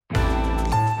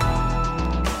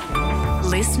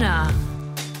Listener.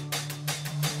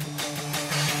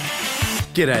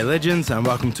 G'day legends and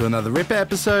welcome to another Ripper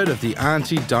episode of the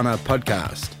Auntie Donna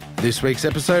podcast. This week's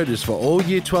episode is for all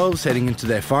Year 12s heading into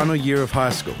their final year of high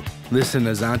school. Listen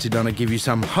as Auntie Donna give you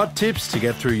some hot tips to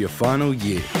get through your final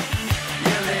year.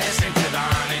 You're listening to the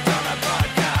Auntie Donna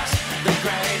podcast, the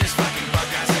greatest fucking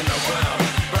podcast in the world.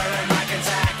 Brother Mike and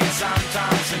Zach and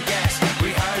sometimes some guests. We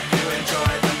hope you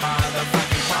enjoy the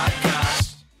motherfucking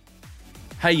podcast.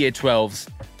 Hey Year 12s,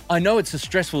 I know it's a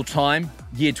stressful time,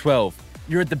 Year 12.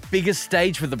 You're at the biggest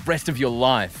stage for the rest of your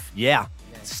life. Yeah.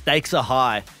 Stakes are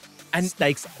high. And-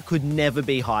 stakes could never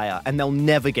be higher, and they'll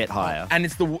never get higher. And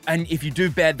if you do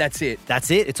bad, that's it. That's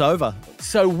it. It's over.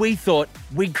 So we thought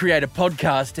we'd create a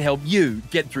podcast to help you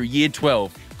get through Year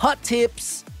 12. Hot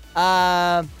tips.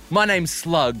 My name's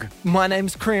Slug. My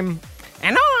name's Krim.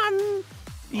 And I'm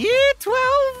Year 12.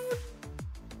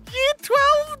 Year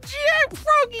 12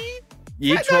 Froggy.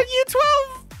 Year No, 12. Year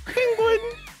 12 Penguin.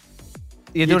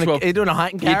 You're Year doing 12. you're doing a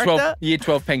heightened Year character? 12. Year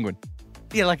 12 Penguin.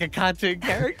 You're like a cartoon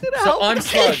character. So I'm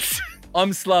Slug.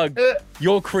 I'm Slug.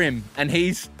 You're Krim, and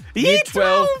he's Year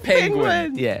 12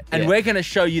 Penguin. Yeah. And yeah. we're going to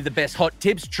show you the best hot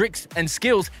tips, tricks, and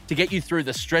skills to get you through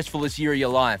the stressfulest year of your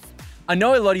life. I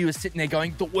know a lot of you are sitting there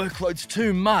going, the workload's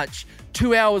too much.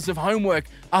 2 hours of homework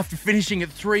after finishing at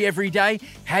 3 every day.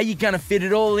 How are you going to fit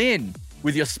it all in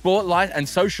with your sport life and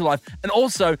social life? And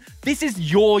also, this is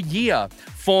your year.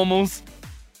 Formals,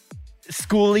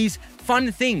 schoolies,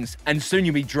 fun things. And soon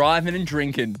you'll be driving and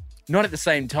drinking. Not at the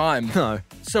same time. No.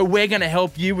 So we're going to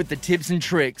help you with the tips and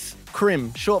tricks.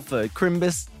 Krim, short for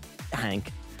Krimbus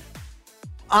Hank.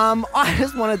 I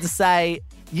just wanted to say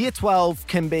Year 12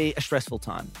 can be a stressful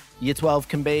time. Year 12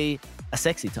 can be a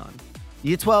sexy time.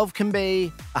 Year 12 can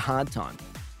be a hard time.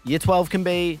 Year 12 can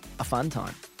be a fun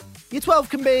time. Year 12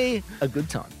 can be a good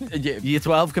time. Yeah. Year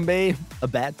 12 can be a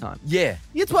bad time. Yeah.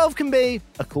 Year 12 can be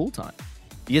a cool time.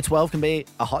 Year 12 can be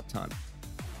a hot time.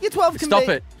 Year 12 can Stop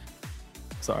be... it.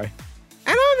 Sorry.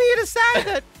 And I'm here to say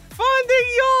that finding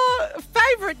your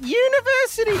favourite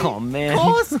university Oh, man.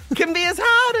 course can be as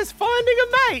hard as finding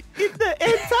a mate in the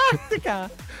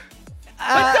Antarctica.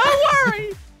 But don't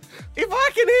worry. If I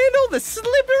can handle the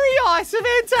slippery ice of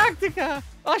Antarctica,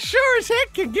 I sure as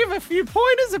heck can give a few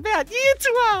pointers about Year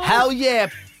 12. Hell yeah.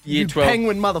 Year you 12.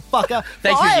 penguin motherfucker.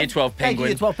 Thank you, I Year 12 Thank you, penguin.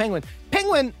 Year 12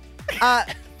 penguin.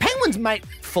 Penguin's mate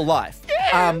for life.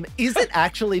 Is it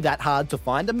actually that hard to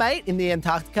find a mate in the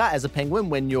Antarctica as a penguin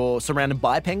when you're surrounded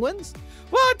by penguins?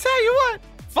 Well, I'll tell you what,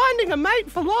 finding a mate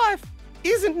for life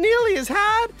isn't nearly as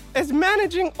hard as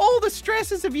managing all the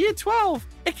stresses of Year 12.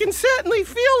 It can certainly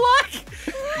feel like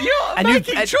you're And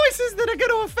making and- choices that are going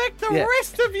to affect the Yeah.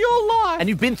 rest of your life. And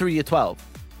you've been through Year 12.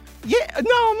 Yeah,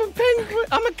 no, I'm a penguin.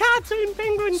 I'm a cartoon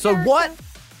penguin. So character. what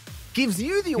gives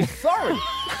you the authority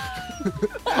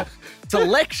to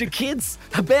lecture kids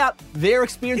about their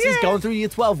experiences Yeah. going through Year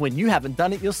 12 when you haven't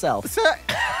done it yourself? So,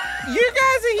 you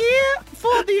guys are here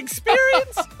for the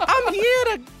experience. I'm here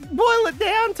to boil it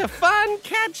down to fun,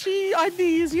 catchy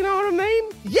ideas. You know what I mean?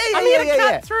 Yeah, I'm here to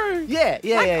cut through. Yeah,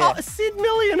 yeah, like yeah. Sid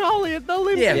Millie and Ollie at the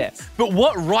Olympics. Yeah. Yeah. But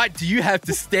what right do you have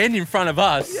to stand in front of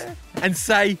us and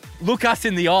say, look us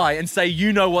in the eye and say,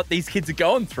 you know what these kids are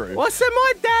going through? Well, so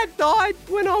my dad died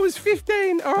when I was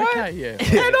 15, all right? Okay, yeah.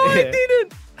 And I Yeah.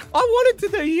 didn't. I wanted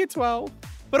to do Year 12,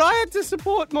 but I had to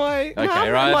support my mum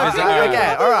and right. my Is it- brother and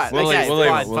Okay, all right. We'll okay, leave, we'll leave it,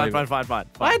 fine, we'll fine, leave fine, it. fine, fine,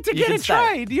 I had to You get can a stay.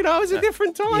 trade. You know, it was a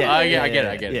different time. Yeah, Oh, yeah, yeah, I get it,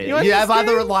 I get it. Yeah, You you have other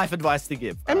understand? life advice to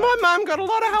give. And my mum got a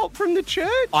lot of help from the church.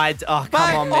 Oh, come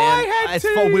But on, man. I had It's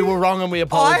to- fault. We were wrong and we I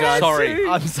apologize. had Sorry. to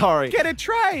I'm sorry. get a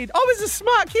trade. I was a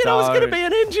smart kid. I was going to Sorry. be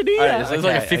an engineer. Alright, so it's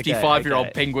like a Okay, 55-year-old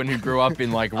okay. penguin who grew up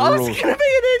in like I was rural. going to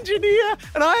be an engineer,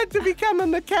 and I had to become a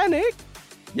mechanic.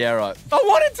 Yeah, right. I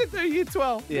wanted to do Year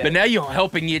 12. Yeah. But now you're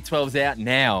helping Year 12s out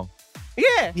now.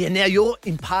 Yeah. Yeah, now you're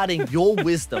imparting your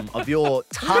wisdom of your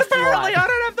tough Apparently, life. I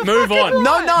don't have the Move fucking on.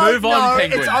 right. No, Move on, no.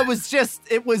 penguin.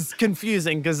 It was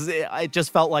confusing because it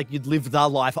just felt like you'd lived the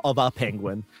life of a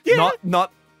penguin. Yeah.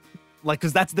 Not like,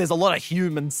 because there's a lot of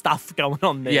human stuff going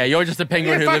on there. Yeah, you're just a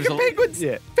penguin Yeah, who lives. fucking penguins.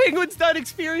 Yeah. Penguins don't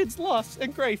experience loss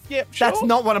and grief. Yep, sure. That's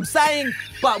not what I'm saying.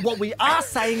 But what we are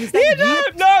saying is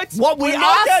that No, it's What we when are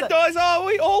my dad sa- dies. Oh,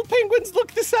 we all penguins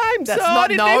look the same. That's so I not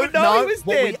didn't even know he was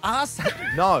what dead. we are saying.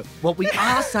 No, what we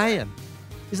are saying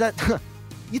is that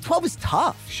Year 12 is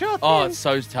tough, Sure Oh, thing. it's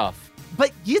so tough.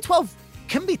 but Year 12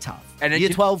 can be tough. And it Year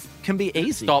can- 12 can be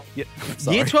easy. Stop.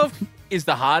 Sorry. Year 12 is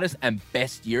the hardest and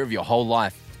best year of your whole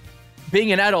life.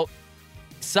 Being an adult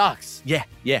sucks. Yeah.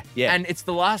 And it's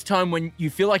the last time when you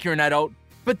feel like you're an adult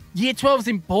But year 12 is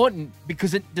important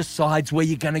because it decides what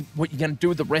you're gonna do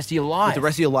with the rest of your life. With the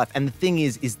rest of your life. And the thing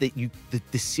is that the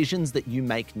decisions that you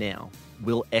make now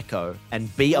will echo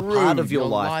and be a part of your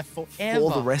life forever.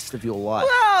 for the rest of your life.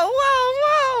 Whoa, whoa,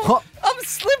 whoa. What? I'm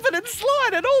slipping and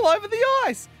sliding all over the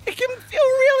ice. It can feel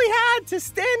really hard to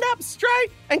stand up straight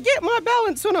and get my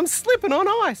balance when I'm slipping on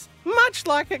ice. Much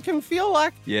like it can feel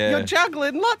like you're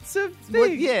juggling lots of things. Well,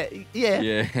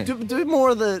 yeah. Do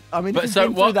more of the. I mean, But if so you've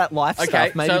been through what- that life okay,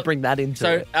 stuff, maybe so- bring that into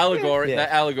So it. allegory, Yeah.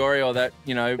 that allegory or that,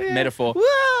 metaphor.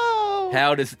 Whoa.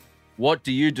 What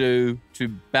do you do to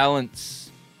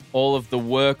balance all of the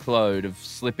workload of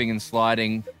slipping and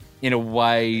sliding in a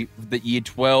way that year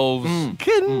 12s?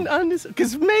 Couldn't understand.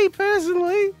 Because me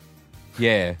personally,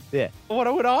 Yeah. Yeah.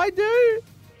 what would I do?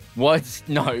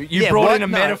 No, you Yeah, brought what? in a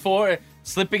No. metaphor.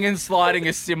 Slipping and sliding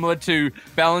is similar to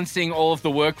balancing all of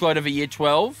the workload of a year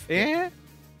 12. Yeah.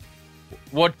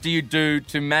 What do you do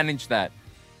to manage that?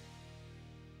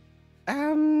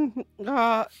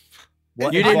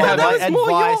 What You didn't I have thought that was more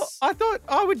your, advice? I thought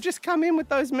I would just come in with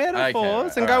those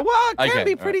metaphors and all go, well, it can Okay,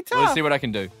 be all pretty right. tough. Let's see what I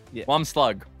can do. Yeah. One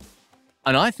slug.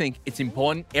 And I think it's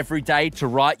important every day to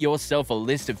write yourself a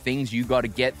list of things you got to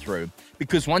get through.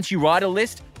 Because once you write a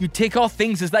list, you tick off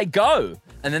things as they go.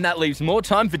 And then that leaves more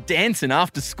time for dancing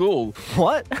after school.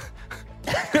 What?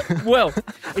 Well,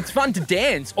 it's fun to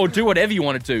dance or do whatever you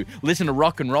want to do. Listen to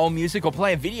rock and roll music or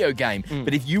play a video game.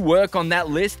 But if you work on that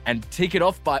list and tick it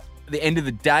off by the end of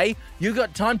the day, you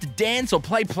got time to dance or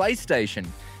play PlayStation.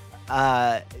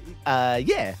 Yeah.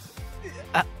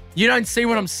 You don't see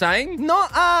what I'm saying?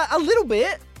 Not a little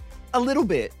bit. A little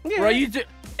bit. Yeah. Right, you do.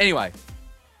 Anyway,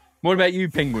 what about you,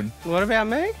 Penguin? What about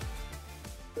me?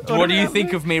 What do you about think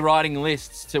me? of me writing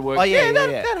lists to work? Oh, yeah.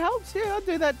 That helps. Yeah, I'll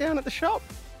do that down at the shop.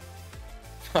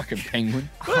 Fucking Penguin.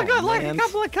 Well, I got like man. a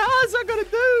couple of cars I got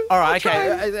to do. All right, I'll okay.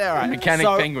 try and- All right. Mechanic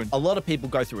so, penguin. A lot of people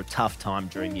go through a tough time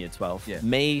during year 12. Yeah.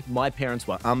 Me, my parents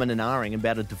were umming and ahhing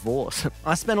about a divorce.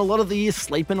 I spent a lot of the year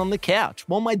sleeping on the couch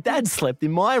while my dad slept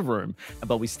in my room.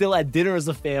 But we still had dinner as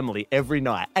a family every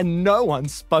night and no one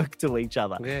spoke to each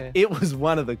other. Yeah. It was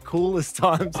one of the coolest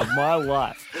times of my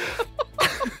life.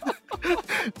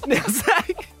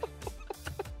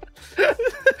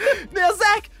 Now,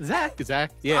 Zach.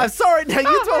 Zach. I'm sorry. Now, you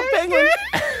Oh, talk penguin.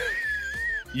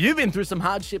 You've been through some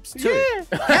hardships too.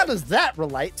 Yeah. How does that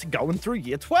relate to going through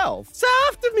year 12? So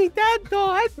after me dad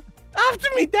died,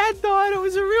 it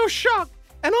was a real shock.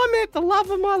 And I met the love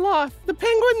of my life, the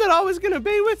penguin that I was going to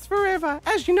be with forever.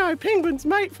 As you know, penguins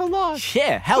mate for life.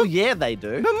 Yeah, hell yeah, they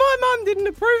do. But my mum didn't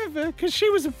approve of her because she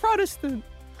was a Protestant.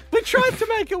 We tried to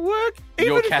make it work.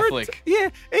 You're for Catholic.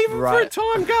 for a Right.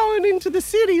 time going into the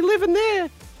city, living there.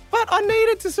 But I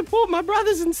needed to support my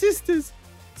brothers and sisters.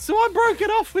 So I broke it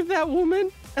off with that woman,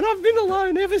 and I've been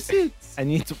alone ever since.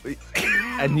 And year 12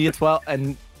 and year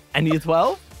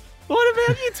 12? What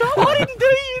about you, Tom? I didn't do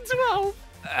year 12.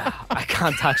 I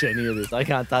can't touch any of this. I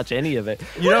can't touch any of it.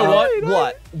 You know what?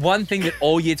 What? One thing that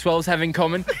all year 12s have in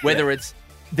common, whether it's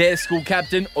their school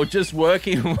captain or just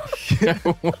working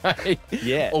away,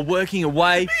 Yeah. or working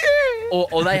away,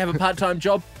 or they have a part-time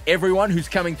job, everyone who's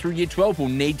coming through year 12 will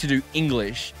need to do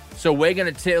English. So we're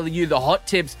going to tell you the hot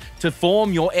tips to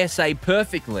form your essay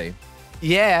perfectly.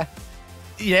 Yeah.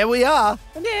 Yeah, we are.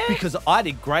 Yeah. Because I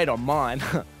did great on mine.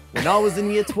 When I was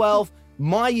in year 12,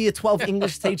 my year 12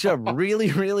 English teacher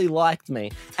really, really liked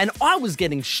me. And I was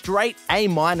getting straight A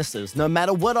minuses no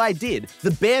matter what I did.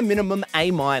 The bare minimum A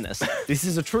minus. This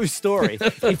is a true story.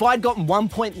 If I'd gotten 1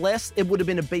 point less, it would have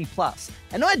been a B plus.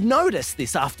 And I'd noticed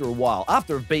this after a while,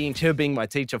 after her being my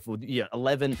teacher for year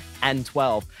 11 and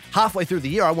 12. Halfway through the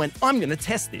year, I went, I'm going to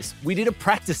test this. We did a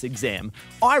practice exam.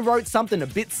 I wrote something a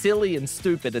bit silly and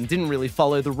stupid and didn't really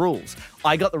follow the rules.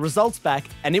 I got the results back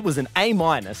and it was an A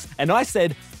minus. And I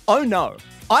said, oh no,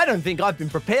 I don't think I've been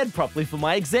prepared properly for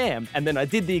my exam. And then I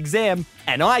did the exam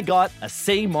and I got a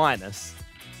C minus.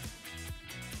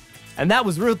 And that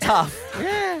was real tough.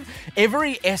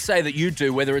 Every essay that you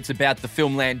do, whether it's about the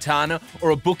film Lantana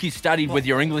or a book you studied with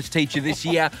your English teacher this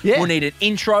year, Yeah. will need an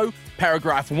intro,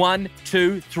 paragraph 1,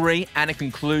 2, 3, and a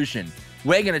conclusion.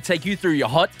 We're going to take you through your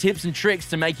hot tips and tricks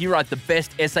to make you write the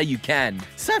best essay you can.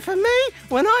 So for me,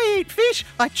 when I eat fish,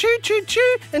 I chew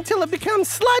until it becomes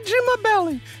sludge in my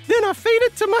belly. Then I feed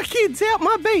it to my kids out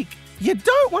my beak. You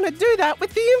don't want to do that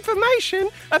with the information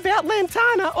about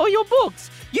Lantana or your books.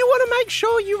 You want to make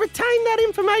sure you retain that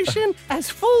information as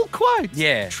full quotes.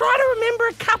 Yeah. Try to remember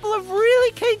a couple of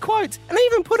really key quotes and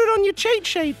even put it on your cheat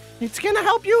sheet. It's going to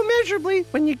help you immeasurably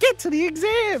when you get to the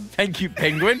exam. Thank you,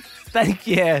 Penguin. Thank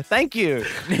you.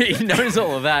 He knows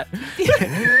all of that.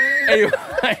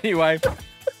 Anyway,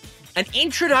 An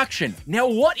introduction. Now,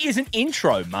 what is an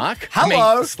intro, Mark? Hello.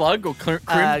 I mean, slug or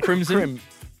crimson?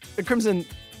 Crimson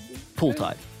pool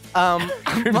tide.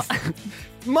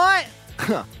 My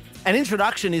an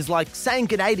introduction is like saying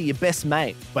g'day to your best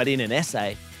mate, but in an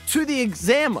essay to the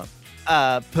examiner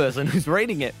person who's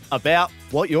reading it about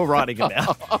what you're writing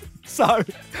about. So,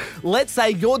 let's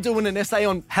say you're doing an essay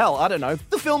on, hell, I don't know,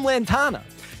 the film Lantana.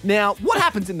 Now, what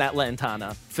happens in that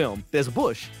Lantana film? There's a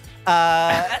bush.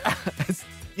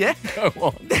 Yeah? Go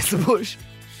on. There's a bush.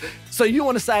 So you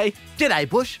want to say, g'day,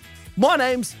 bush. My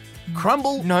name's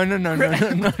Crumble. No.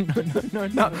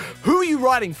 Who are you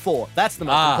writing for? That's the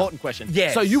most important question.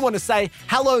 yes. So you want to say,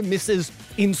 hello, Mrs.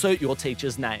 Insert your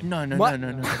teacher's name. No. What?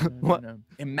 What? No.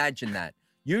 Imagine that.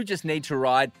 You just need to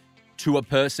write to a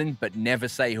person, but never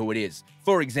say who it is.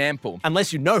 For example,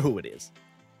 Unless you know who it is.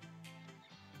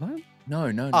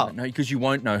 no, because you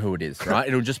won't know who it is, right?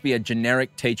 It'll just be a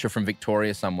generic teacher from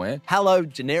Victoria somewhere. Hello,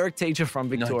 generic teacher from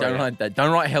Victoria. No, don't write that.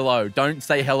 Don't write hello. Don't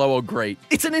say hello or greet.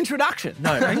 It's an introduction.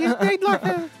 No. You need like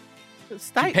a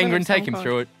statement. Penguin, of take some him kind.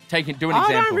 through it. Do an I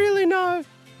example. don't really know.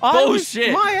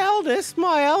 Bullshit. My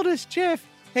eldest Jeff,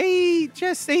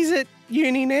 he's at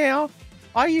uni now.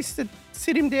 I used to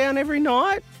sit him down every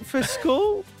night for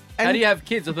school. And How do you have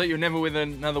kids? I thought you were never with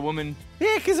another woman.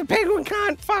 Yeah, because a penguin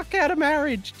can't fuck out of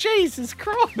marriage. Jesus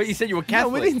Christ. But you said you were No,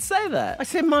 Catholic. we didn't say that. I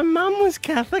said my mum was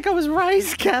Catholic. I was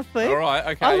raised Catholic. All right,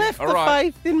 okay. I left all the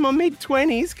right. faith in my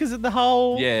mid-20s because of the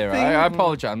whole Yeah, thing. right. I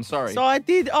apologize. I'm sorry. So I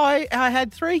did. I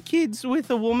had 3 kids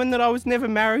with a woman that I was never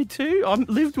married to. I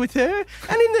lived with her.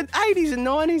 And in the 80s and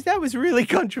 90s, that was really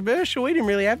controversial. We didn't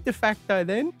really have de facto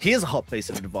then. Here's a hot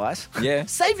piece of advice. Yeah.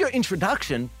 Save your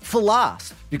introduction for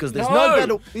last because there's No.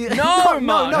 no better. No,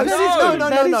 Mark, no, no.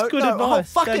 That is good no. advice.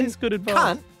 Fucking That is good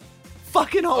advice. Cunt.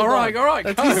 Fucking hold All right, on. all right,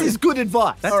 go. This is good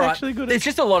advice. That's All right. actually good. There's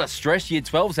just a lot of stress year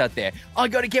 12s out there. I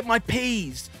got to get my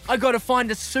P's. I got to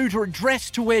find a suit or a dress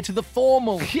to wear to the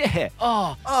formal. Yeah.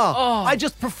 Oh, I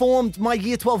just performed my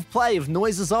Year 12 play of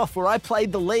Noises Off where I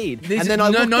played the lead. This and then is- I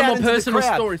no- looked no out more into the personal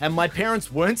crowd, stories. and my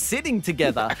parents weren't sitting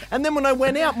together. And then when I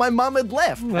went out, my mum had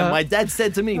left. And my dad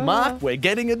said to me, Mark, we're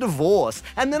getting a divorce.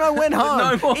 And then I went home,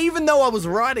 No more. even though I was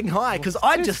riding high, because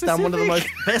I'd just done one of the most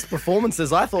best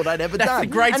performances I thought I'd ever That's done. a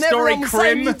great and story, everyone was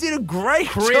saying, Krim. you did a great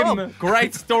job. Krim.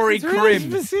 Great story, It's really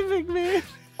Krim. specific, man.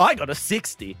 I got a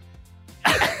 60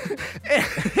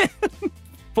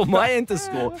 for my enter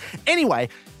score. Anyway,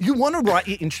 you want to write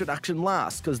your introduction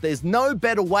last because there's no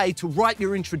better way to write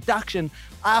your introduction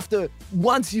after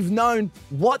once you've known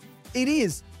what it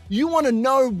is. You want to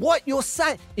know what you're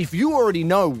saying. If you already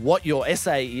know what your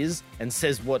essay is and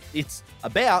says what it's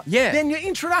about, Yeah. then your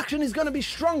introduction is going to be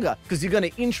stronger because you're going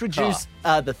to introduce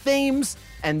the themes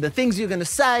and the things you're going to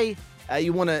say.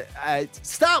 You want to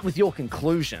start with your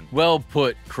conclusion. Well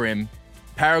put, Krim.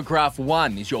 Paragraph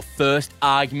 1 is your first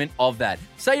argument of that.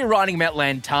 Say you're writing about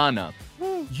Lantana.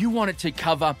 You want it to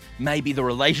cover maybe the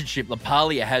relationship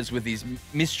Lapalia has with his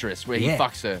mistress where he Yeah.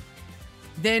 fucks her.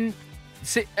 Then,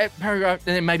 paragraph,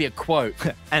 and then maybe a quote.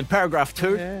 And paragraph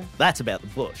 2, Yeah. that's about the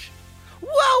bush.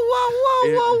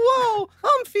 Whoa.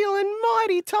 I'm feeling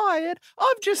mighty tired.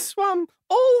 I've just swum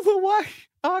all the way.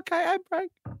 Okay, I break.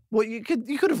 Well, you could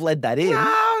have led that in.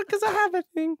 No, because I have a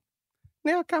thing.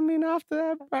 Now come in after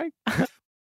that break.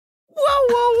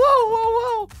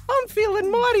 Whoa. I'm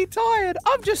feeling mighty tired.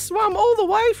 I've just swum all the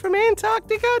way from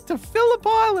Antarctica to Phillip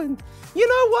Island. You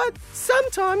know what?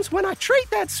 Sometimes when I treat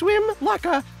that swim like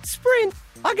a sprint,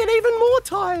 I get even more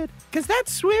tired because that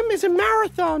swim is a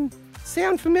marathon.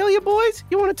 Sound familiar, boys?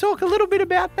 You want to talk a little bit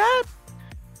about that?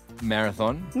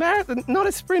 Marathon. Marathon, not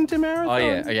a sprint, a marathon. Oh,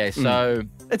 yeah. Okay, so...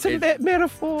 It's a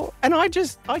metaphor. And I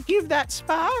give that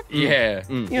spark. Yeah.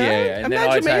 You know? And then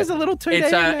Imagine me I'd as say, a little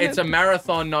 2D it's a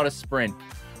marathon, not a sprint.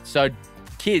 So,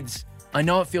 kids, I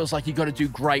know it feels like you got to do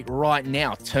great right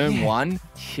now. Term 1.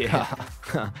 Yeah.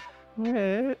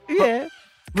 Yeah.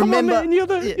 Come Remember- on, man. You're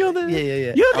the yeah. You're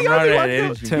I'm the only running one. out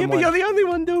of energy. You're the only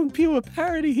one doing pure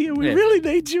parody here. We Yeah. really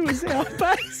need you as our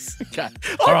base. Okay.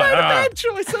 I made a bad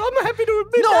choice, and I'm happy to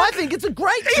admit No, I that. think it's a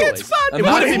great choice. Yeah, it's fun. It would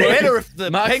have been Mark- better if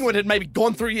the Mark- penguin had maybe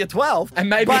gone through year 12. And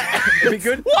maybe it'd be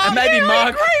good. Well, and maybe yeah, I Mark,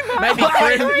 agree, Mark. maybe I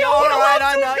Krim, agree. All would've right, loved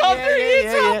I to know. have gone through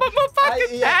year 12, but my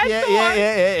fucking dad died.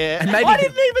 Yeah. and maybe. I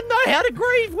didn't even know how to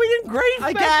grieve. We didn't grieve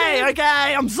back then.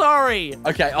 Okay, I'm sorry.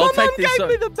 Okay, My I'll mum take this. gave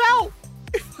me the belt.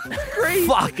 Grieve.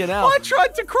 Fucking hell. I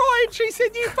tried to cry and she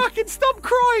said, "You fucking stop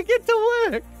crying, get to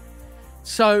work."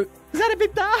 So, Is that a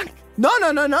bit dark? No,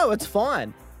 it's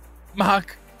fine.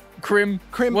 Mark, Krim,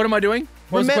 Krim. what am I doing?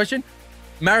 What was the Remem- question?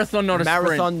 Marathon, not a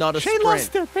Marathon, sprint. not a She sprint.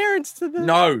 lost her parents to the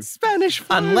No. Spanish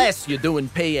flu. Unless you're doing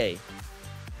PE.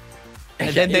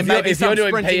 And then there may be if you're some doing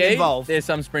sprinting PE, involved. there's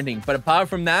some sprinting. But apart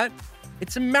from that,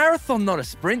 it's a marathon, not a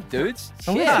sprint, dudes.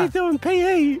 Unless you're doing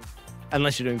PE.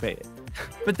 Unless you're doing PE.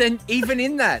 But then even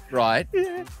in that, right,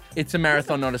 it's a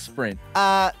marathon, not a sprint.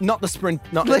 Not the sprint.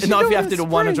 Not Unless if you're you doing have a to do a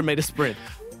sprint. 100 meter sprint.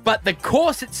 But the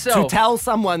course To itself, tell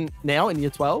someone now in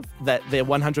year 12 that their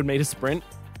 100 meter sprint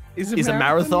is a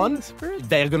marathon, not a sprint?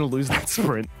 they're going to lose that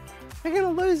sprint. They're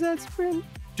going to lose that sprint.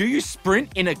 do you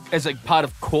sprint as a part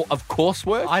of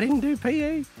coursework? I didn't do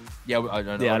PE. Yeah, I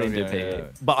don't know. Yeah, I didn't do PE.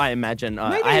 But I imagine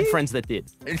I had friends that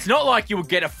did. It's not like you would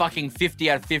get a fucking 50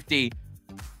 out of 50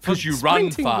 because you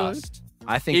run Sprinting fast.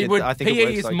 I think I think it PE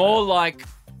works is like more that. like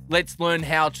let's learn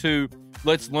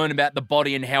about the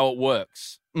body and how it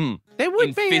works. There would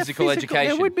In be physical a education.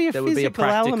 There would be a There would be a physical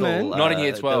practical. element. Not in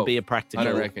year 12. There'll be a practical.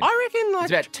 I don't reckon. I reckon like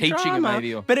It's about teaching it, drama,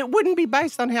 maybe, or- but it wouldn't be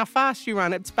based on how fast you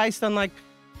run. It's based on like,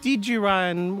 did you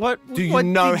run? What Do you what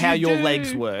know did how you your do?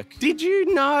 legs work? Did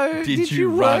you know? Did you you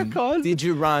run? work on? Did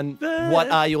you run? The-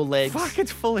 What are your legs? Fuck,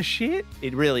 it's full of shit.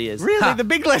 It really is. Really, Ha. the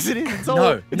big lesson is it's all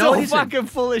No, it's no, all it isn't. fucking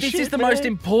full of This shit. is the man. most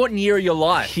important year of your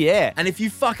life. Yeah. And if you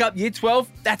fuck up year 12,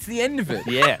 that's the end of it.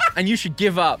 Yeah. And you should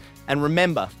give up. And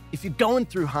remember, if you're going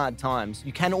through hard times,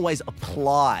 you can always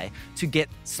apply to get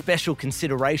special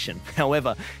consideration.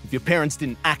 However, if your parents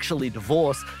didn't actually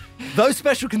divorce, those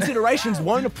special considerations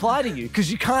won't apply to you because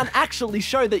you can't actually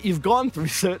show that you've gone through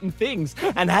certain things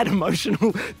and had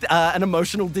an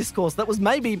emotional discourse that was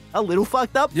maybe a little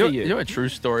fucked up for you. You know a true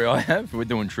story I have? We're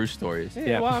doing true stories.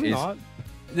 Yeah, well, I'm Is- not.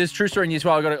 There's a true story in year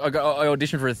 12. I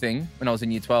auditioned for a thing when I was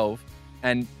in year 12,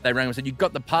 and they rang and said, "You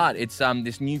got the part. It's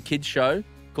this new kids show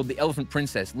called The Elephant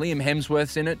Princess. Liam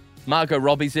Hemsworth's in it. Margot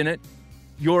Robbie's in it.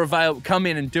 You're available. Come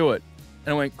in and do it."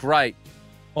 And I went, "Great."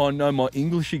 "Oh no, my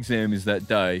English exam is that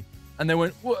day." And they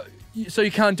went, "What? So you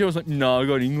can't do it?" I was like, "No, I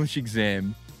got an English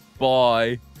exam.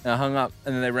 Bye." And I hung up,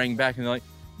 and then they rang back and they're like,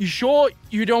 "You sure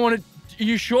you don't want to? Are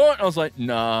you sure?" And I was like,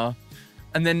 "Nah."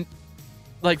 And then,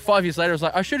 like 5 years later, I was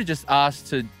like, I should have just asked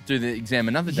to do the exam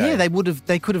another day. Yeah,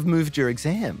 they could have moved your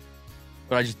exam.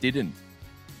 But I just didn't.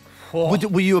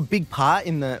 Were you a big part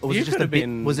in the? Or was You it just could a have bit?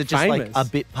 been Was it just like famous. a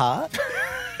bit part?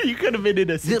 You could have been in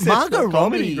a Is it successful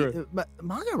comedy group.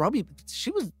 Margot Robbie,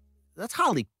 that's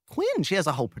Harley Quinn. She has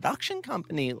a whole production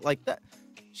company like that.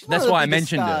 She's one That's of the why I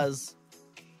biggest mentioned her. stars.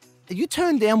 You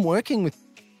turned down working with,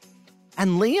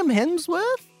 and Liam Hemsworth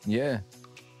Yeah.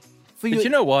 for But your. you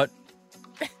know what?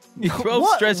 Year 12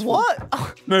 what? stressful. What?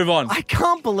 Oh, Move on. I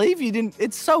can't believe you didn't.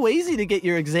 It's so easy to get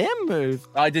your exam moved.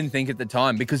 I didn't think at the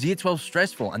time because year 12 's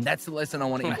stressful, and that's the lesson I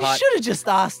want to I impart should have just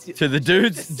asked you. to the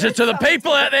dudes, to the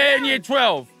people out there in year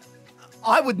 12.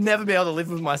 I would never be able to live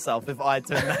with myself if I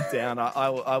turned that down.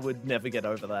 I would never get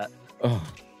over that. Oh,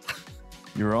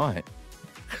 you're right.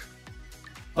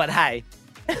 But hey,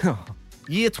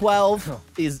 year 12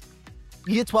 is.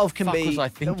 Year 12 can Fuck be. was I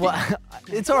thinking? Well,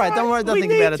 it's all right. Don't worry. Don't We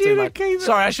think about it need too you to much. keep it-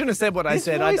 Sorry, I shouldn't have said what I This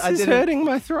said. voice I is didn't. hurting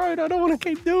my throat. I don't want to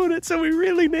keep doing it, so we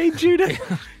really need you to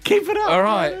keep it up. All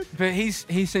right. But he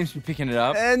seems to be picking it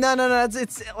up. No.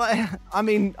 It's I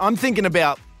mean, I'm thinking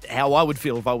about how I would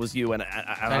feel if I was you, and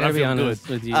I I'm don't gonna be feel honest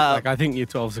good. with you. Like, I think year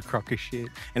 12's a crock of shit,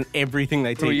 and everything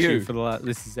they Who are teach you you? for the last.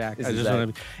 This is Zach. This I is just Zach.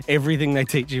 want to. Everything they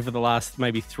teach you for the last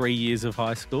maybe 3 years of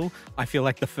high school. I feel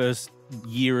like the first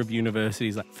year of university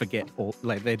is like forget all.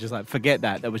 Like they're just like forget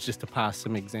that. That was just to pass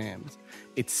some exams.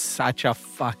 It's such a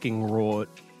fucking rort.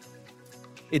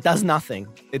 It does nothing.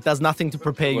 It does nothing to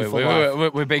prepare you for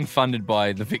life. We're being funded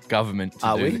by the Vic government to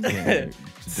Are do we? to do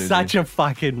Such a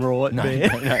fucking rort, No,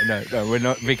 man. no, we're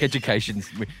not. Vic Education's.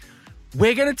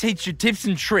 We're going to teach you tips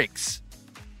and tricks.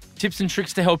 Tips and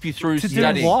tricks to help you through To do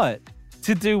studying. what?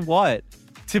 To do what?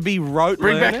 To be rote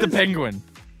Bring back the learners? penguin.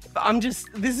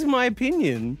 This is my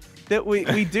opinion. That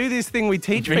we do this thing, we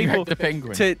teach Bring back people the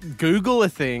penguin. to Google a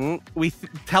thing,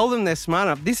 tell them they're smart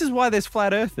enough. This is why there's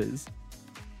flat earthers.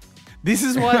 This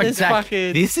is why there's Zach,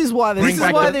 fucking... This is why This is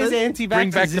back why the- there's bring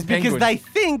anti-vaxxers, back the is because penguin. they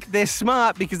think they're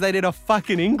smart because they did a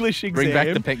fucking English exam Bring back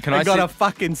the can I and got sit- a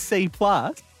fucking C+.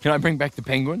 Can I bring back the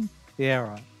penguin? Yeah,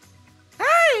 right.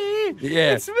 Hey!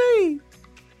 Yeah. It's me!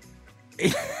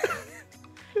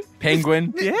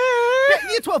 Penguin. Yeah!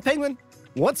 Year 12 penguin.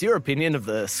 What's your opinion of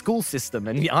the school system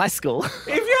and high school? If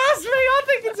you ask me, I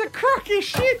think it's a crocky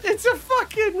shit. It's a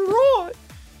fucking rort.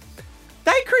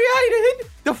 They created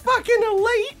the fucking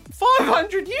elite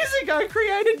 500 years ago,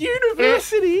 created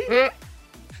university.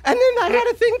 And then they had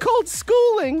a thing called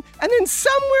schooling. And then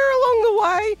somewhere along the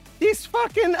way, this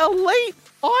fucking elite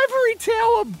ivory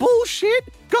tower bullshit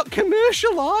got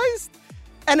commercialized.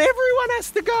 And everyone has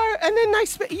to go, and then I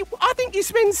think you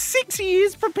spend 6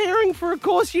 years preparing for a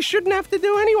course you shouldn't have to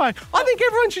do anyway. I think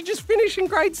everyone should just finish in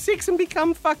grade 6 and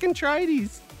become fucking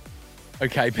tradies.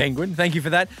 Okay, Penguin, thank you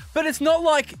for that. But it's not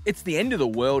like it's the end of the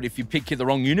world if you pick the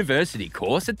wrong university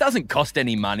course. It doesn't cost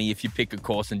any money if you pick a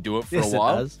course and do it for Yes, a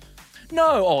while. it does.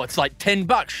 No, it's like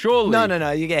 $10, surely.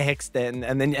 No. You get hexed then,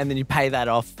 and then you pay that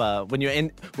off when you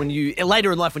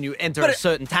later in life when you enter a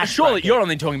certain tax. Surely bracket. you're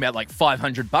only talking about like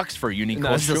 $500 for a uni No,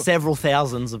 course. it's several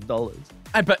thousands of dollars.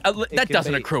 But that could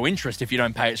doesn't be. accrue interest if you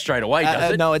don't pay it straight away,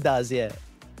 does it? No, it does. Yeah.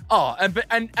 Oh,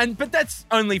 but that's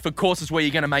only for courses where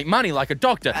you're going to make money, like a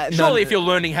doctor. No, Surely, no. if you're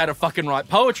learning how to fucking write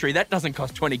poetry, that doesn't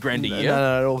cost $20,000 a year.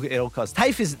 No, it all costs.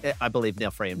 TAFE is, I believe, now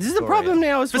free in This is the Victoria. problem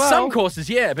now as For well. some courses,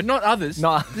 yeah, but not others.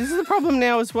 No, This is the problem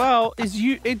now as well. Is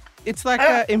it's like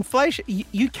inflation.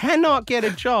 You cannot get a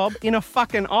job in a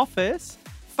fucking office,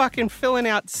 fucking filling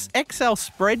out Excel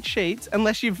spreadsheets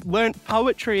unless you've learnt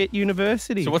poetry at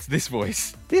university. So what's this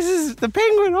voice? This is the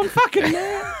Penguin. I'm fucking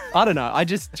mad. I don't know. I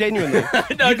just genuinely.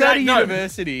 No, you go to no.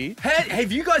 university.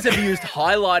 Have you guys ever used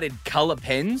highlighted color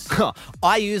pens?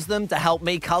 I use them to help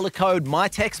me color code my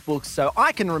textbooks so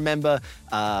I can remember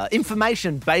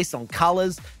information based on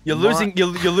colors. You're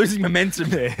losing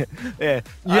momentum. Yeah,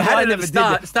 I never did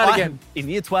that. Start again. In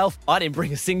year 12, I didn't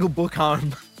bring a single book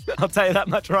home. I'll tell you that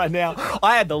much right now.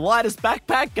 I had the lightest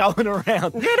backpack going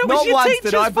around. it was Not your once did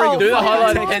teacher's I bring fault. a Do the Oh,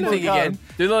 highlighted yeah. pen thing again.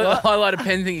 Do the highlighted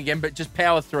pen thing again, but just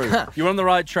power through. You're on the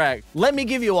right track. Let me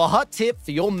give you a hot tip for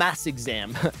your maths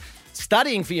exam.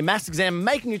 Studying for your maths exam and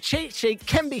making a cheat sheet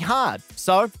can be hard.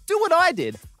 So do what I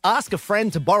did. Ask a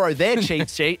friend to borrow their cheat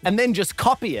sheet and then just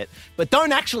copy it. But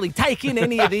don't actually take in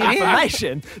any of the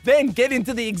information. Then get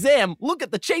into the exam, look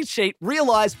at the cheat sheet,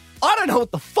 realize, I don't know what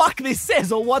the fuck this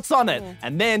says or what's on it.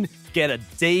 And then get a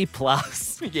D+.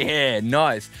 Yeah,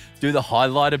 nice. Do the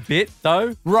highlighter bit,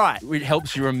 though. Right. It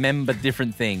helps you remember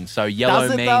different things. So yellow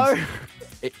Does it means...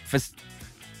 though?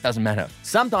 Doesn't matter.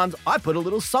 Sometimes I put a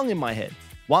little song in my head.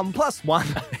 1 + 1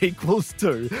 = 2. 2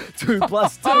 + 2 =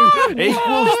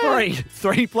 3.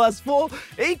 3 + 4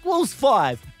 =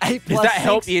 5. 8 Does + that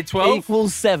help 6 year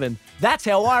 12? = 7. That's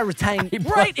how I retain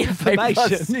great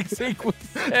information. 6 = 7.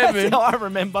 That's how I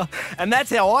remember. And that's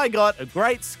how I got a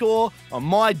great score on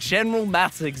my general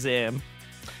maths exam.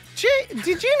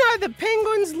 Did you know that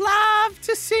penguins love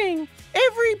to sing?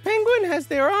 Every penguin has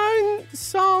their own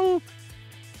song.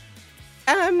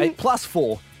 8 +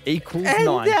 4 =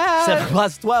 9. And, 7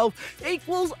 + 12 = 8.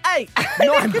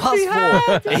 9 +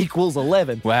 4 =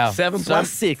 11. Wow. 7 So- +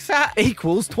 6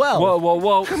 = 12.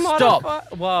 Whoa. Stop.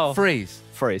 Whoa. Freeze.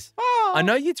 Freeze. Oh. I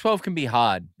know year 12 can be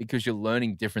hard because you're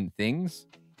learning different things.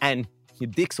 And your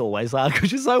dick's always hard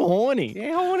because you're so horny.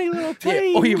 Yeah, horny little Yeah.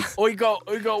 teeth. Or you got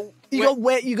You got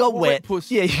wet, you got wet wet. puss.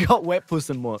 Yeah, you got wet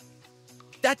puss and what?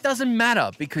 That doesn't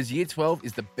matter because year 12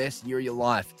 is the best year of your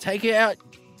life. Take it out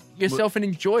yourself and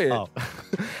enjoy it. Oh.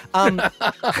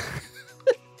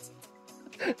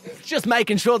 Just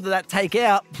making sure that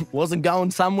takeout wasn't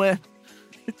going somewhere.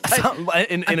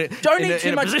 In Don't eat too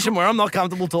a much position where I'm not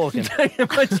comfortable talking. Too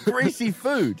much greasy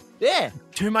food. Yeah.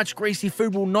 Too much greasy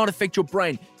food will not affect your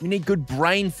brain. You need good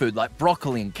brain food like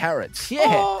broccoli and carrots.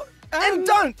 Yeah. Or, And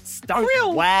don't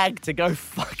grill. wag to go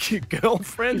fuck your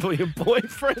girlfriend or your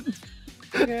boyfriend.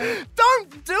 Yeah.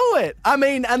 Don't do it. I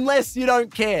mean, unless you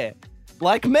don't care.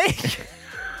 Like me.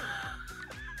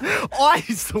 I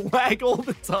used to wag all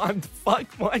the time to fuck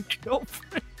my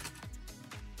girlfriend.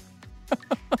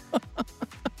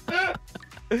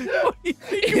 What do you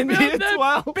think In about year that,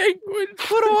 12. Penguin?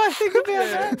 What do I think about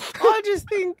that? I just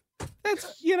think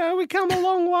that's, we come a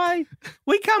long way.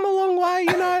 We come a long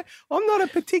way, I'm not a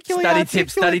particularly Study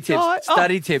tips, articulate guy.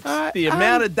 study tips. all right, The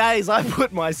amount of days I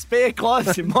put my spare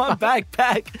clothes in my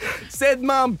backpack, said,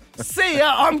 Mum, see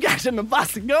ya, I'm catching the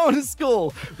bus and going to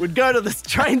school. Would go to the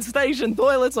train station,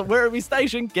 toilets or wherever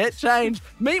station, get changed,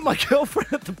 meet my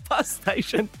girlfriend at the bus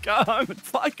station, go home and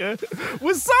fuck her,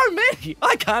 was so many.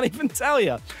 I can't even tell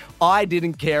you. I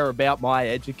didn't care about my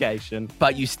education.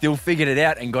 But you still figured it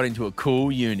out and got into a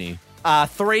cool uni.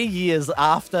 3 years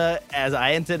after, as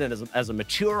I entered and as a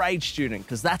mature age student,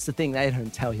 because that's the thing they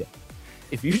don't tell you.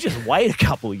 If you just wait a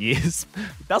couple years,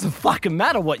 it doesn't fucking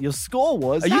matter what your score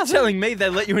was. Are you does it? telling me they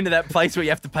let you into that place where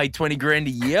you have to pay $20,000 a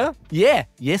year? Yeah,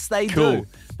 yes they Cool. do.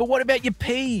 But what about your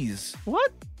P's? What?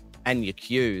 And your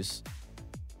cues.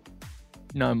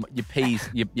 No, your P's,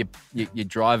 your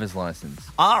driver's license.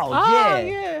 Oh, Oh,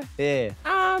 yeah. Yeah.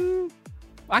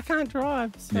 I can't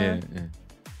drive, so.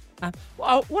 Yeah.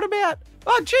 What about?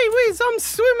 Oh, gee whiz! I'm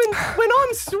swimming. When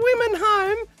I'm swimming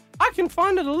home, I can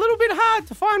find it a little bit hard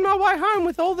to find my way home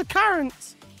with all the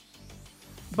currents.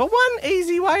 But one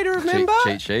easy way to remember.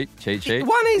 Cheat sheet.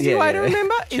 One easy Yeah, way to yeah.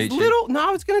 remember is Cheat sheet. little. No,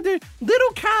 I was going to do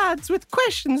little cards with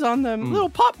questions on them. Little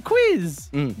pop quiz.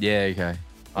 Yeah, okay.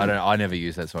 I never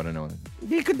use that, so I don't know.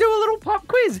 You could do a little pop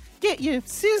quiz. Get your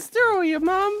sister or your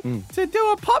mum to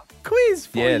do a pop quiz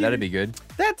for you. Yeah, that'd be good.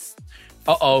 That's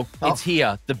It's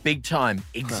here, the big time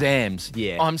exams.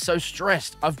 Yeah. I'm so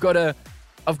stressed. I've got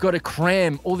to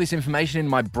cram all this information in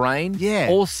my brain. Yeah.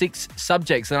 All 6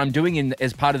 subjects that I'm doing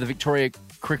as part of the Victoria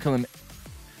curriculum.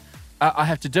 I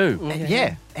have to do.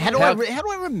 Yeah. How do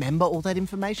I remember all that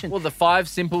information? Well, the 5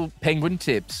 simple penguin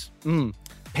tips.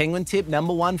 Penguin tip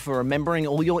number 1 for remembering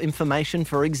all your information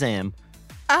for exam.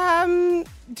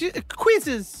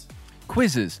 quizzes.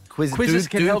 Quizzes. Quizzes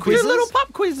can do help quizzes? Do little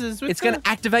pop quizzes. It's going to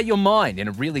activate your mind and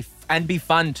and be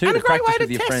fun too and to a great practice way to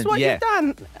with your test friends. what Yeah. you've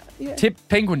done. Yeah.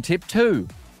 Penguin tip 2.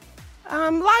 Lay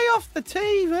off the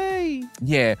TV.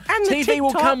 Yeah. And the TV will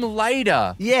TikTok. come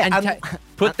later. Yeah, And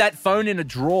put that phone in a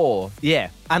drawer. Yeah,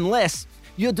 unless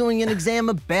you're doing an exam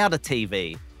about a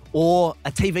TV or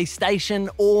a TV station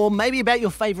or maybe about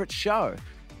your favourite show.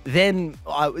 Then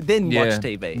watch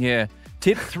TV. Yeah.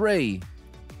 Tip 3.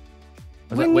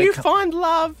 When you find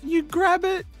love, you grab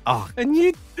it Oh, and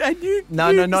you.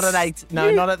 no, not at 8. No,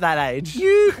 not at that age.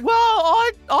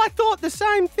 I thought the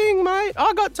same thing, mate.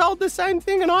 I got told the same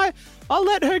thing, and I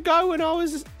let her go when I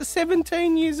was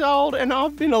 17 years old, and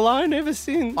I've been alone ever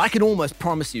since. I can almost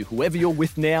promise you, whoever you're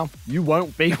with now, you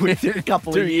won't be with in a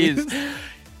couple 2 of years. years.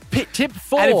 Tip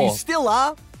 4. And if you still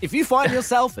are, if you find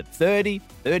yourself at 30,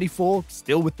 34,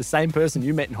 still with the same person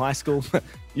you met in high school,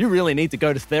 you really need to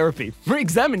go to therapy.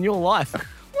 Re-examine your life.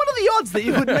 What are the odds that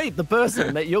you would meet the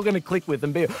person that you're going to click with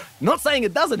and be... Not saying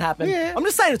it doesn't happen. Yeah. I'm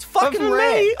just saying it's But fucking for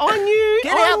rare. me, I knew.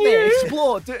 Get I out knew, there,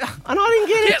 explore. and I didn't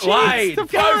get Get a chance laid. to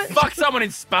Go find- fuck someone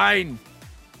in Spain.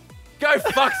 Go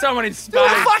fuck someone in Do a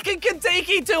Spain. fucking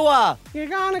Kentucky tour. You're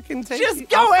gonna continue. Just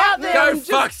go out there. Go and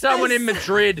fuck just- someone in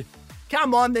Madrid.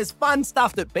 Come on, there's fun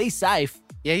stuff to be safe.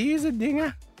 Yeah, use a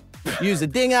dinger. Use a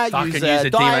dinger, Fucking use use a a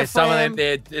dinger. diaphragm. Some of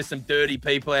them, there's some dirty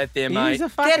people out there, mate. Use a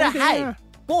fucking Get a, hey, dinger.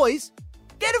 boys,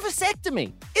 get a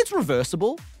vasectomy. It's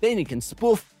reversible. Then you can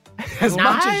spoof as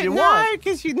much as you No, want.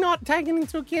 because you're not taking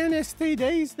into account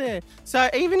STDs there. So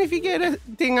even if you get a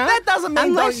dinger, That doesn't mean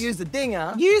unless don't use a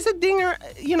dinger. use a dinger.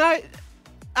 You know,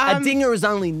 A dinger is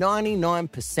only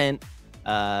 99%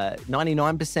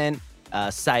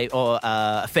 safe or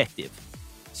effective.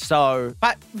 So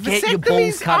But get your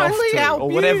balls vasectomies cut off only too, help or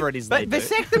you- whatever it is they But do.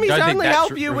 vasectomies Don't think only that's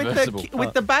help you with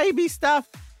reversible. the baby stuff.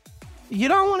 You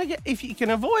don't want to get if you can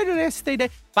avoid an STD.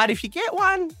 But if you get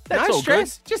one, That's no all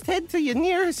stress. Just head to your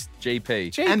nearest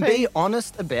GP. GP. and be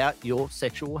honest about your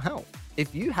sexual health.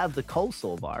 If you have the cold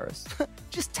sore virus,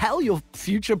 just tell your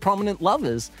future prominent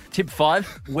lovers. Tip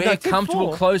 5. Wear No, tip comfortable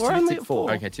 4. clothes We're to only tip at 4.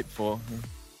 4. Okay, tip 4.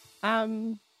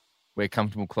 Wear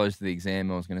comfortable clothes to the exam.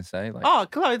 I was going to say,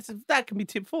 clothes. That can be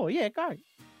tip 4. Yeah, go.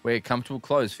 wear comfortable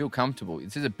clothes. Feel comfortable.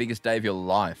 This is the biggest day of your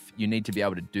life. You need to be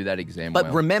able to do that exam But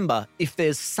well. remember, if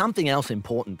there's something else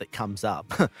important that comes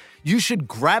up, you should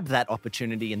grab that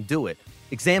opportunity and do it.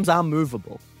 Exams are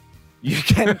movable. You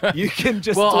can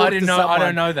just Well, talk I didn't to know- I someone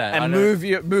don't know that. I and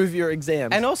don't- move your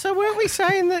exams. And also, weren't we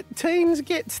saying that teens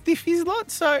get stiffies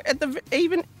lots? So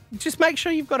even just make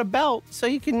sure you've got a belt so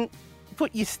you can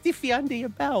put your stiffy under your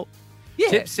belt. yeah.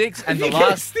 Tip 6 and If the you get a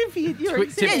last. stiffy at your Quick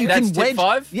exam. tip. you That's can tip wedge.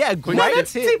 5? Yeah, Quick great No,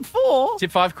 that's tip. tip 4.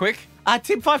 Tip 5, quick.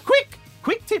 Tip 5,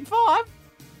 quick tip 5.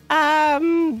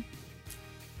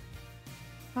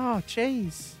 Oh,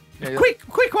 jeez. Yeah, Quick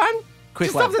one. Quick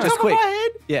just one. off the Just top quick. of my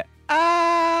head. Yeah.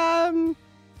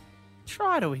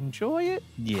 Try to enjoy it.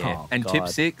 Yeah. Oh, and tip God.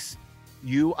 6,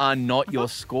 you are not your I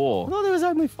score. thought there was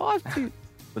only 5 tips.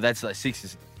 But that's like 6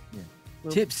 is.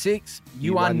 Well, Tip 6,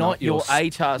 you are not your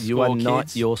ATAR score, You are not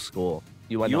kids. your score.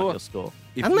 You are not You're- your score.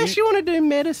 If Unless you want to do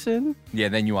medicine, Yeah,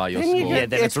 then you are your then you score. Yeah, get,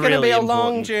 then it's it's going to be really a long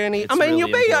important. journey. It's I mean, you'll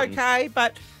really be important. okay,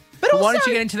 but But also, why don't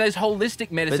you get into those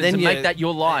holistic medicines and make that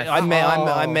your life? I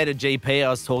Oh. met a GP. I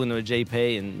was talking to a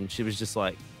GP, and she was just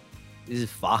like, "This is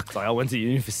fucked." Like, I went to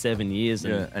uni for 7 years,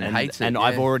 Yeah, and hates it, And yeah.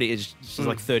 I've already. She's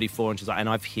like 34, and she's like, and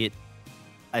I've hit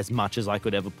as much as I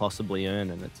could ever possibly earn,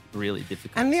 and it's really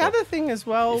difficult. and the So other thing as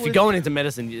well, if you're with- going into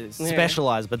medicine, you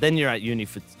specialize, but then you're at uni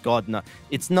for God no,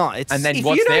 it's not. It's and then if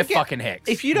what's you don't their get- fucking hex?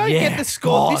 if you don't Yeah, get the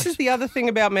score, this God. is the other thing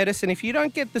about medicine. If you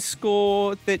don't get the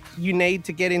score that you need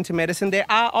to get into medicine, there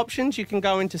are options. You can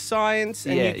go into science,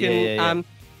 and Yeah, you can. yeah.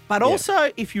 But Yeah.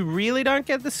 also, if you really don't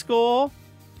get the score,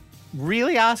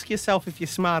 really ask yourself if you're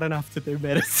smart enough to do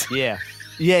medicine. yeah.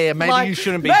 Maybe Like, you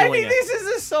shouldn't be maybe doing it. this is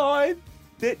a sign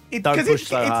that Don't because push it's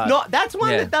so hard. not. That's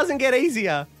one Yeah. that doesn't get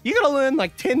easier. You got to learn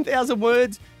like 10,000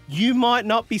 words. You might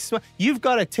not be smart. You've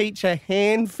got a teacher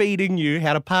hand feeding you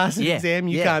how to pass an exam.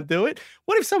 You can't do it.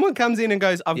 What if someone comes in and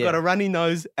goes, I've got a runny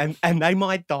nose and they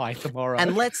might die tomorrow?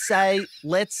 And let's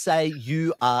say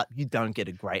you don't get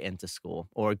a great enter score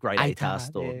or a great ATAR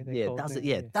score.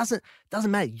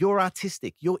 Doesn't matter. You're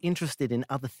artistic. You're interested in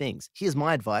other things. Here's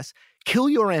my advice. Kill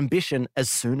your ambition as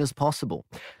soon as possible.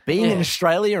 Being in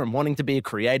Australia and wanting to be a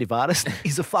creative artist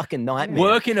is a fucking nightmare.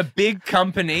 Work in a big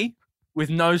company with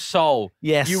no soul.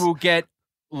 Yes. You will get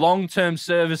long-term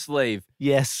service leave.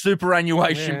 Yes.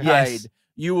 Superannuation paid. Yes.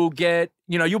 You will get,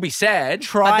 you'll be sad.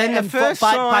 Try then the first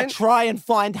sign- try and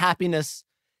find happiness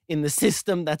in the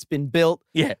system that's been built.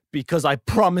 Yeah. Because I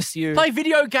promise you. Play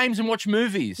video games and watch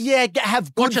movies. Yeah,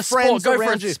 have good Watch a friends sport. Go for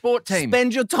around a you. sport team.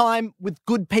 Spend your time with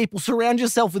good people. Surround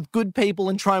yourself with good people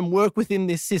and try and work within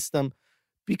this system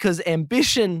because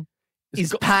ambition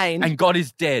is pain. And God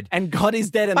is dead. And God is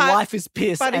dead and But- life is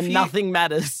piss but if and you- nothing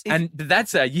matters. And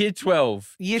that's a year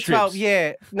 12. Year trips. 12,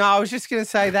 yeah. No, I was just going to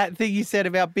say that thing you said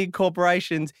about big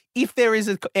corporations. If there is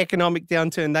an economic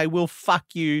downturn, they will fuck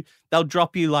you. They'll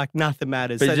drop you like nothing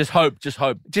matters. But So just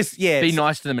hope. Be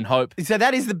nice to them and hope. So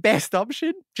that is the best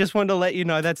option. Just wanted to let you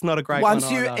know that's not a great Once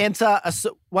one you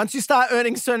either. once you start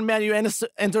earning a certain amount, you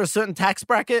enter a certain tax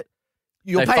bracket.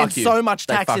 You're They paying fuck you. so much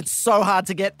They tax. fuck It's so hard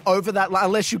to get over that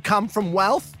unless you come from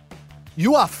wealth.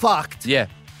 You are fucked. Yeah.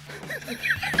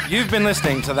 You've been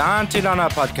listening to the Auntie Donna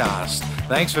podcast.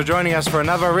 Thanks for joining us for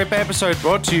another RIP episode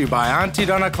brought to you by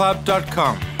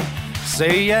AuntieDonnaClub.com.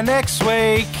 See you next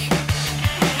week.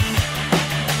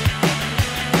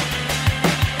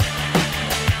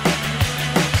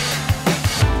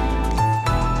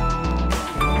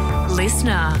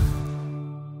 Listener.